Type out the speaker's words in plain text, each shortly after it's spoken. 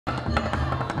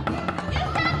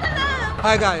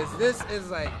Hi guys, this is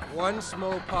like one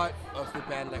small part of the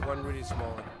band, like one really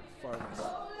small part of us.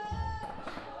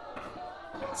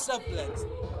 Supplements.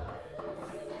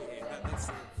 Yeah, that's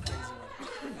the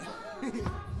crazy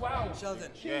one. Wow.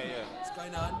 Sheldon. Yeah. What's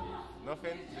going on?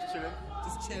 Nothing, just chilling.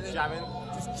 Just chilling. Jamming.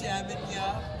 Just jamming,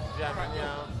 yeah. Jamming,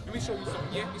 yeah. Let me show you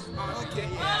something. Yeah, this is RJ. Okay,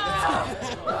 yeah.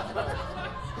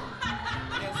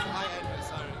 Yes, my end,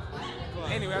 sorry. Go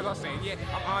on. Anyway, as I was saying, yeah,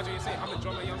 I'm RJ. You see, I'm a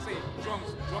drummer. You know what I'm saying?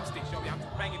 Drumsticks. You know what I mean?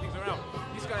 I'm banging things around.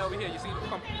 This guy over here, you see,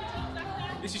 come.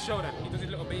 This is Shodan. He does his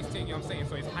little bass thing. You know what I'm saying?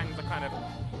 So his hands are kind of,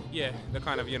 yeah, they're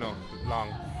kind of, you know,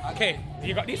 long. Okay,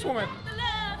 you got this woman.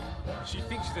 She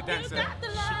thinks she's a dancer. She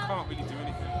can't really do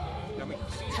anything. You know what I mean?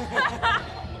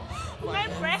 I'm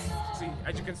impressed. See,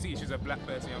 as you can see, she's a black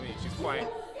person. You know what I mean? She's quite a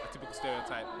typical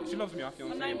stereotype. She loves me. I feel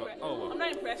what I'm saying, but oh well. I'm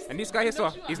not impressed. And this guy here,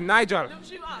 sir, is Nigel. Don't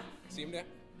shoot her. See him there?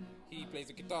 He plays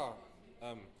the guitar.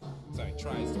 Sorry,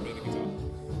 tries to play the guitar.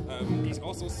 He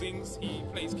also sings. He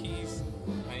plays keys,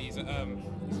 and he's a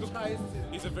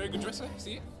very good dresser.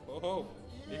 See? Oh,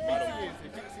 He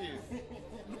thinks he is.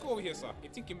 look over here, sir.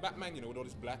 You're thinking Batman, you know, with all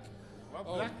this black. What?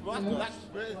 Oh, Black? What? gosh. Black?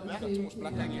 Where is black? Got too much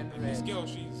black on you. This girl,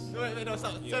 she's. No, wait, no,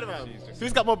 stop. Yeah, Turn around. she's just-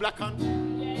 Who's got more black on?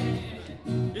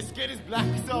 His skin is black,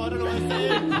 so I don't know what I'm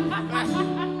saying.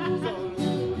 So,